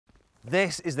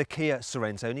This is the Kia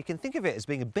Sorento, and you can think of it as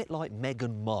being a bit like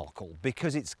Meghan Markle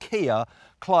because it's Kia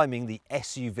climbing the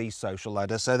SUV social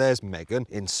ladder. So there's Meghan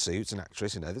in suits, an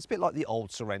actress, you know, it's a bit like the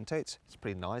old Sorento. It's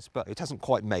pretty nice, but it hasn't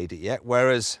quite made it yet.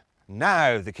 Whereas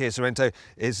now the Kia Sorento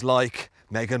is like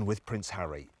Meghan with Prince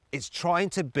Harry. It's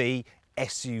trying to be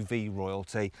SUV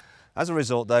royalty. As a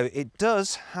result, though, it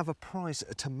does have a price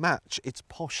to match its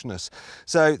poshness.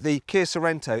 So the Kia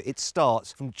Sorento, it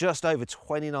starts from just over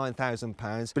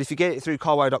 £29,000. But if you get it through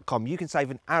carwow.com, you can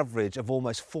save an average of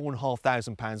almost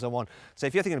 £4,500 on one. So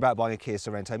if you're thinking about buying a Kia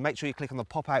Sorento, make sure you click on the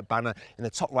pop-out banner in the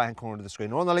top right-hand corner of the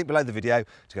screen or on the link below the video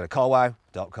to go to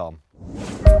carwow.com.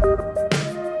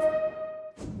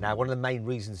 Now, one of the main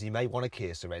reasons you may want a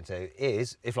Kia Sorento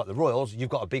is, if like the Royals, you've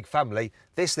got a big family,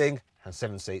 this thing has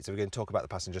 7 seats, so we're going to talk about the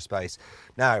passenger space.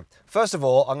 Now, first of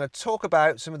all, I'm going to talk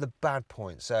about some of the bad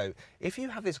points. So, if you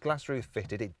have this glass roof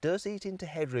fitted, it does eat into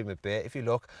headroom a bit. If you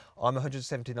look, I'm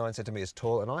 179 centimetres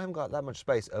tall, and I haven't got that much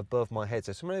space above my head,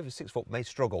 so someone over 6 foot may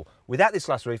struggle. Without this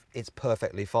glass roof, it's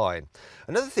perfectly fine.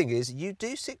 Another thing is, you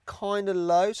do sit kind of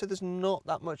low, so there's not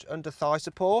that much under thigh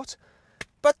support.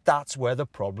 But that's where the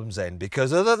problems end,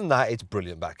 because other than that, it's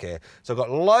brilliant back here. So I've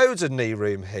got loads of knee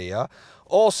room here.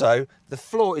 Also, the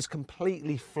floor is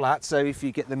completely flat, so if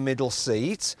you get the middle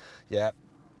seat, yeah,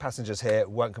 passengers here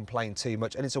won't complain too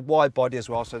much. And it's a wide body as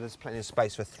well, so there's plenty of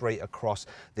space for 3 across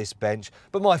this bench.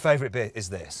 But my favourite bit is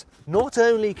this. Not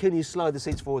only can you slide the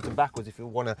seats forwards and backwards if you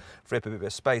want to free up a bit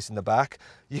of space in the back,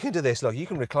 you can do this. Look, you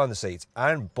can recline the seats,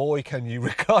 and boy, can you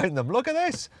recline them. Look at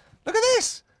this. Look at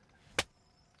this.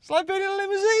 It's like being in a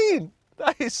limousine.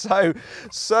 That is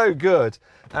so good.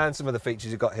 And some of the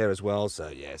features you've got here as well. So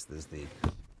yes, there's the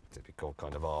typical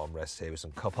kind of armrest here with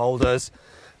some cup holders.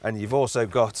 And you've also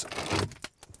got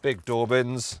big door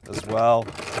bins as well.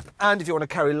 And if you want to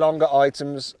carry longer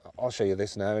items, I'll show you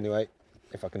this now anyway,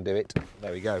 if I can do it.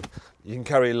 There we go. You can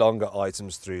carry longer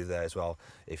items through there as well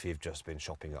if you've just been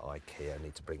shopping at IKEA and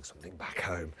need to bring something back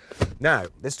home. Now,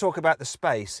 let's talk about the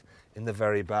space in the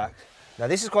very back. Now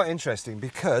this is quite interesting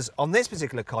because on this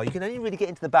particular car you can only really get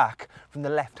into the back from the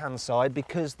left hand side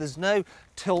because there's no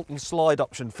tilt and slide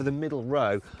option for the middle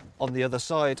row on the other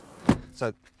side.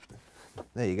 So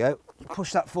there you go,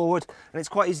 push that forward and it's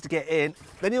quite easy to get in.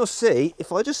 Then you'll see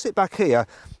if I just sit back here.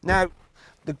 Now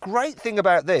the great thing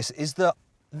about this is that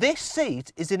this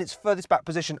seat is in its furthest back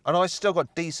position and I still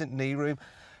got decent knee room.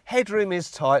 Headroom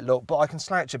is tight, look, but I can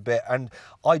slouch a bit and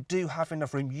I do have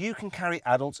enough room. You can carry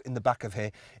adults in the back of here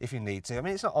if you need to. I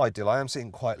mean, it's not ideal, I am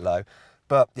sitting quite low,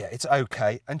 but yeah, it's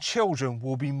okay. And children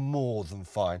will be more than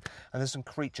fine. And there's some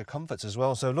creature comforts as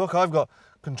well. So look, I've got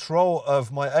control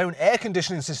of my own air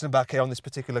conditioning system back here on this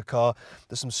particular car.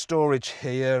 There's some storage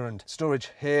here and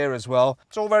storage here as well.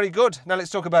 It's all very good. Now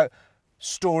let's talk about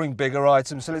storing bigger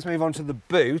items. So let's move on to the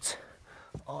boot.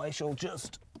 I shall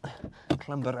just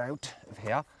clamber out of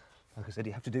here. Like I said,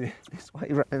 you have to do it this way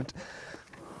around.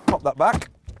 Pop that back.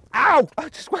 Ow! I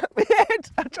just whacked my head.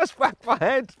 I just whacked my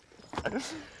head.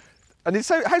 And it's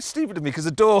so, how stupid of me, because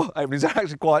the door openings are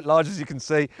actually quite large, as you can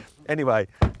see. Anyway,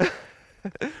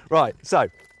 right, so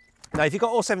now if you've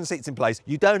got all 7 seats in place,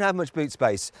 you don't have much boot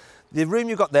space. The room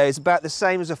you've got there is about the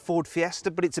same as a Ford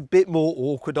Fiesta, but it's a bit more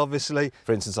awkward, obviously.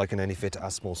 For instance, I can only fit a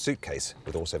small suitcase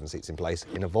with all 7 seats in place.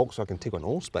 In a Volkswagen Tiguan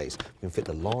All-Space, you can fit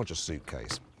the larger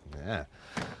suitcase. Yeah.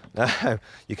 Now,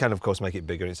 you can, of course, make it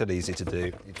bigger. It's that easy to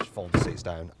do. You just fold the seats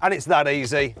down, and it's that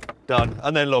easy. Done.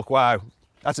 And then look, wow.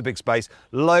 That's a big space,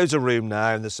 loads of room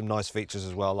now, and there's some nice features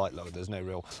as well, like look, there's no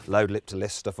real load lip to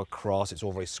lift stuff across, it's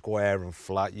all very square and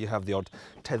flat. You have the odd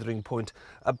tethering point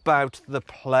about the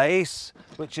place,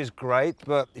 which is great,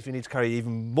 but if you need to carry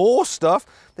even more stuff,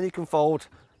 then you can fold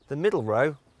the middle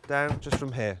row down just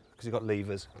from here, because you've got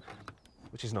levers,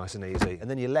 which is nice and easy. And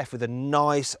then you're left with a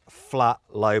nice flat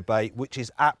low bay, which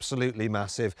is absolutely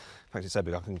massive. In fact, it's so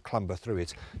big I can clamber through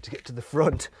it to get to the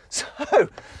front. So,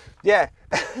 yeah,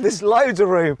 there's loads of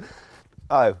room.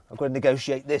 Oh, I've got to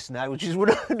negotiate this now, which is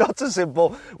not so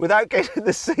simple without getting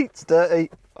the seats dirty.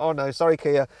 Oh no, sorry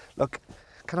Kia. Look,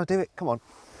 can I do it? Come on.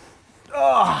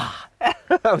 Oh,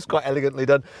 that was quite elegantly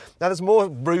done. Now there's more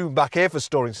room back here for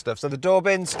storing stuff. So the door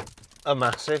bins are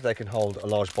massive. They can hold a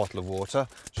large bottle of water,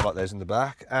 just like those in the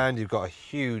back. And you've got a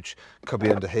huge cubby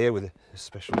under here with a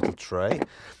special little tray.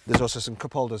 There's also some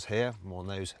cup holders here, more on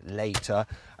those later.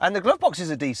 And the glove box is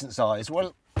a decent size.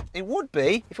 Well, it would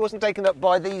be if it wasn't taken up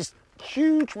by these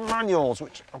huge manuals,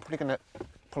 which I'm probably going to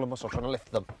pull a muscle trying to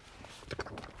lift them.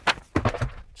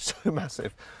 So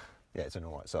massive. Yeah, it's an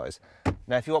all right size.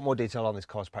 Now, if you want more detail on this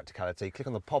car's practicality, click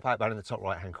on the pop-out banner in the top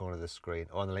right-hand corner of the screen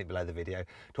or on the link below the video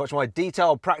to watch my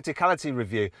detailed practicality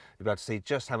review. You'll be able to see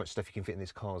just how much stuff you can fit in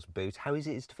this car's boot, how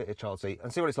easy it is to fit a child seat,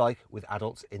 and see what it's like with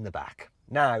adults in the back.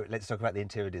 Now, let's talk about the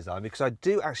interior design, because I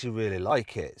do actually really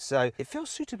like it. So it feels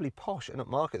suitably posh and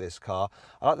upmarket, this car.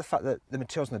 I like the fact that the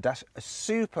materials on the dash are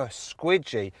super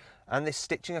squidgy, and this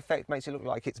stitching effect makes it look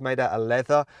like it's made out of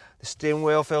leather. The steering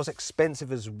wheel feels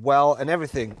expensive as well, and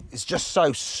everything is just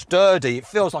so sturdy. It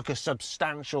feels like a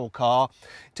substantial car.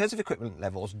 In terms of equipment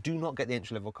levels, do not get the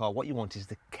entry-level car. What you want is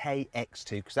the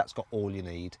KX2, because that's got all you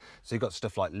need. So you've got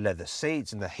stuff like leather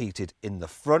seats, and they're heated in the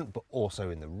front, but also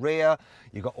in the rear.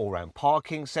 You've got all-round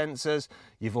parking sensors.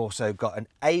 You've also got an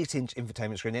 8-inch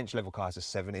infotainment screen. The entry-level car has a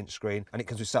 7-inch screen, and it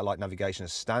comes with satellite navigation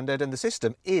as standard, and the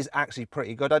system is actually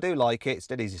pretty good. I do like it. It's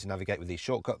dead easy to navigate with these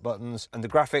shortcut buttons, and the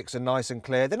graphics are nice and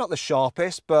clear. They're not the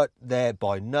sharpest, but they're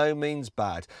by no means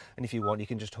bad. And if you want, you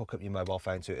can just hook up your mobile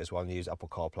phone to it as well and use Apple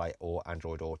CarPlay or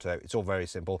Android Auto. It's all very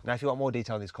simple. Now, if you want more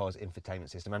detail on this car's infotainment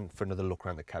system and for another look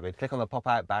around the cabin, click on the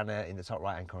pop-out banner in the top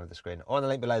right-hand corner of the screen or on the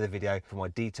link below the video for my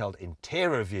detailed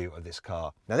interior review of this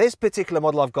car. Now, this particular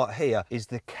model I've got here is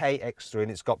the KX3,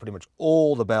 and it's got pretty much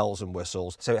all the bells and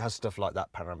whistles. So it has stuff like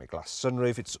that panoramic glass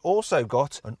sunroof. It's also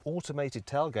got an automated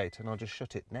tailgate, and I'll just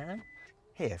shut it now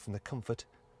here from the comfort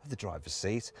of the driver's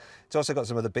seat. It's also got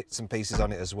some other bits and pieces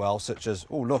on it as well, such as,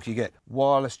 oh look, you get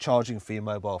wireless charging for your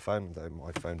mobile phone, though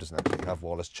my phone doesn't actually have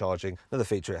wireless charging. Another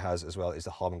feature it has as well is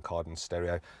the Harman Kardon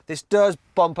stereo. This does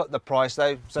bump up the price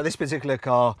though, so this particular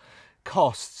car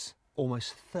costs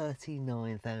almost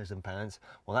 £39,000.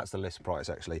 Well, that's the list price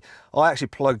actually. I actually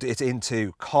plugged it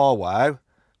into CarWow,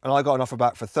 and I got an offer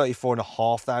back for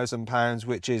 £34,500,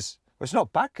 which is, well, it's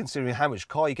not bad considering how much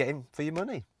car you're getting for your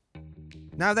money.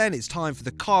 Now then, it's time for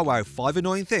the CarWow 5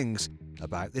 annoying things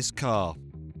about this car.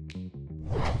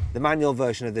 The manual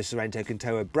version of the Sorento can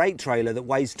tow a brake trailer that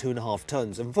weighs 2.5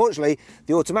 tonnes. Unfortunately,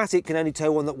 the automatic can only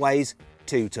tow one that weighs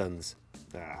 2 tonnes.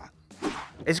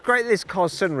 It's great that this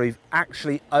car's sunroof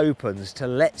actually opens to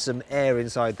let some air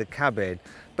inside the cabin,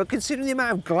 but considering the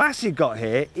amount of glass you've got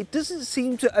here, it doesn't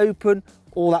seem to open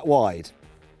all that wide.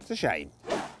 It's a shame.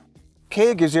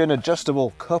 Kia gives you an adjustable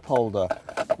cup holder,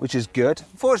 which is good.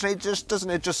 Unfortunately, it just doesn't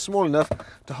adjust small enough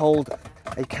to hold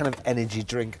a can of energy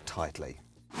drink tightly.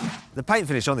 The paint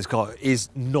finish on this car is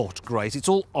not great. It's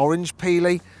all orange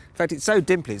peely. In fact, it's so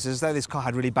dimply, it's as though this car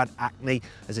had really bad acne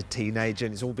as a teenager,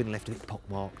 and it's all been left a bit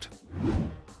pockmarked.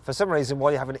 For some reason,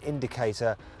 while you have an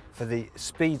indicator for the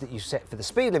speed that you set for the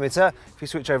speed limiter, if you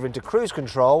switch over into cruise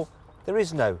control, there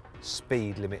is no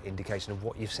speed limit indication of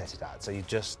what you've set it at, so you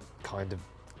just kind of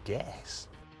guess.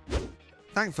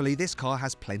 Thankfully, this car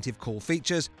has plenty of cool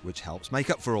features, which helps make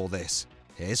up for all this.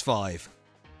 Here's 5.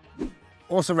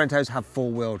 All Sorentos have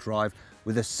 4-wheel drive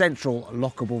with a central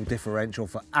lockable differential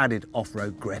for added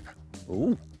off-road grip.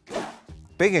 Ooh.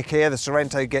 Being a Kia, the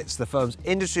Sorento gets the firm's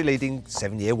industry-leading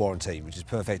 7-year warranty, which is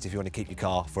perfect if you want to keep your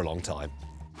car for a long time.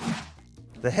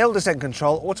 The hill descent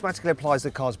control automatically applies the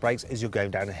car's brakes as you're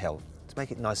going down a hill to make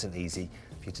it nice and easy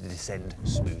for you to descend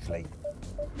smoothly.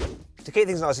 To keep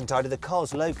things nice and tidy, the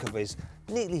car's load cover is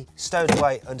neatly stowed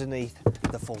away underneath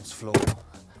the false floor.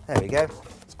 There we go.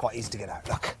 It's quite easy to get out.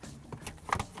 Look.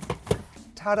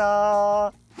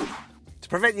 Ta-da! To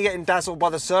prevent you getting dazzled by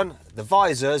the sun, the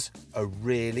visors are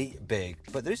really big.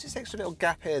 But there is this extra little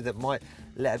gap here that might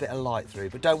let a bit of light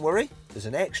through. But don't worry, there's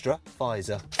an extra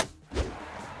visor.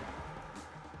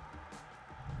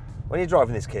 When you're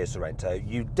driving this Kia Sorento,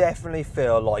 you definitely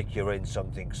feel like you're in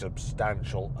something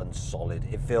substantial and solid.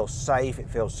 It feels safe, it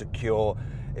feels secure,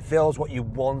 it feels what you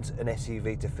want an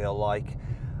SUV to feel like.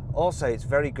 Also, it's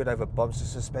very good over bumps. The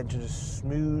suspension just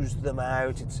smooths them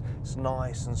out. It's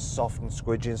nice and soft and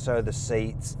squidgy, and so are the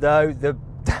seats. Though the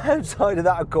downside of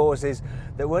that, of course, is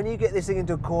that when you get this thing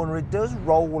into a corner, it does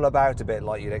roll about a bit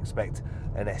like you'd expect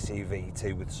an SUV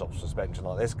to with soft suspension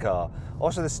like this car.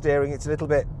 Also, the steering, it's a little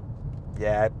bit,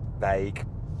 yeah, vague.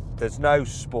 There's no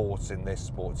sports in this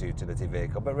sports utility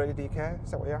vehicle, but really, do you care?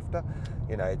 Is that what you're after?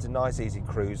 You know, it's a nice, easy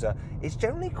cruiser. It's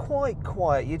generally quite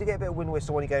quiet. You do get a bit of wind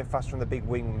whistle when you're going fast from the big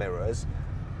wing mirrors,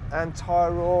 and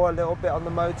tyre roar a little bit on the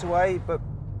motorway, but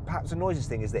perhaps the noisiest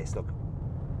thing is this, look.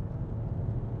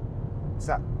 It's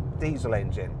that diesel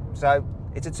engine. So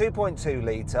it's a 2.2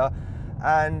 litre,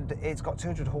 and it's got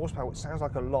 200 horsepower, which sounds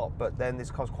like a lot, but then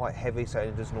this car's quite heavy, so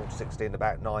it does 0 to 60 in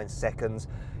about 9 seconds.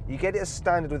 You get it as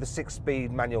standard with a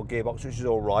 6-speed manual gearbox, which is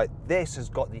all right. This has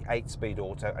got the 8-speed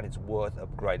auto, and it's worth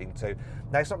upgrading to.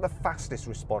 Now, it's not the fastest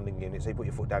responding unit, so you put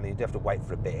your foot down and you do have to wait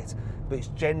for a bit, but it's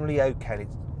generally okay.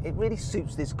 It really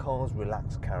suits this car's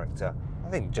relaxed character.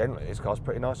 I think generally this car's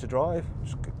pretty nice to drive.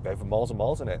 Just go for miles and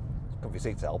miles in it. Comfy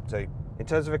seats help too. In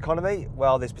terms of economy,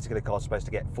 well, this particular car is supposed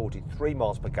to get 43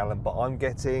 miles per gallon, but I'm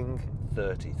getting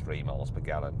 33 miles per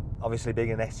gallon. Obviously,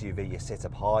 being an SUV, you sit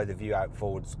up high, the view out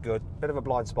forward's good. Bit of a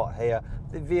blind spot here.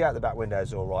 The view out the back window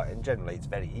is all right, and generally it's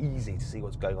very easy to see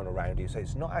what's going on around you, so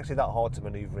it's not actually that hard to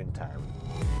manoeuvre in town.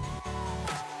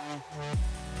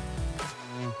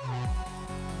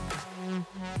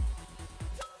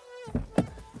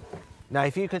 Now,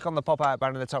 if you click on the pop-out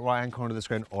banner in the top right-hand corner of the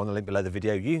screen or on the link below the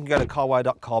video, you can go to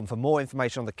carwow.com for more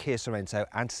information on the Kia Sorento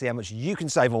and to see how much you can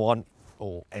save on one,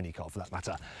 or any car for that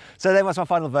matter. So then, what's my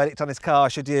final verdict on this car?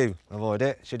 Should you avoid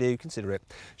it? Should you consider it?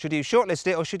 Should you shortlist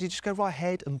it, or should you just go right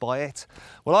ahead and buy it?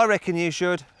 Well, I reckon you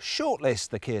should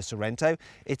shortlist the Kia Sorento.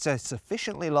 It's a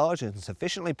sufficiently large and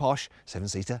sufficiently posh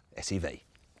 7-seater SUV.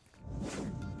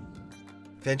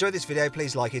 If you enjoyed this video,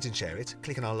 please like it and share it.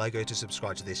 Click on our logo to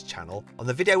subscribe to this channel, on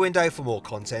the video window for more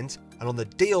content, and on the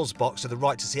deals box to the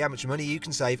right to see how much money you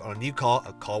can save on a new car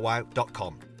at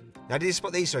carwow.com. Now, did you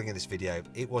spot the Easter egg in this video?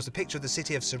 It was the picture of the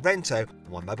city of Sorento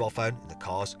on my mobile phone in the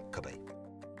car's cubby.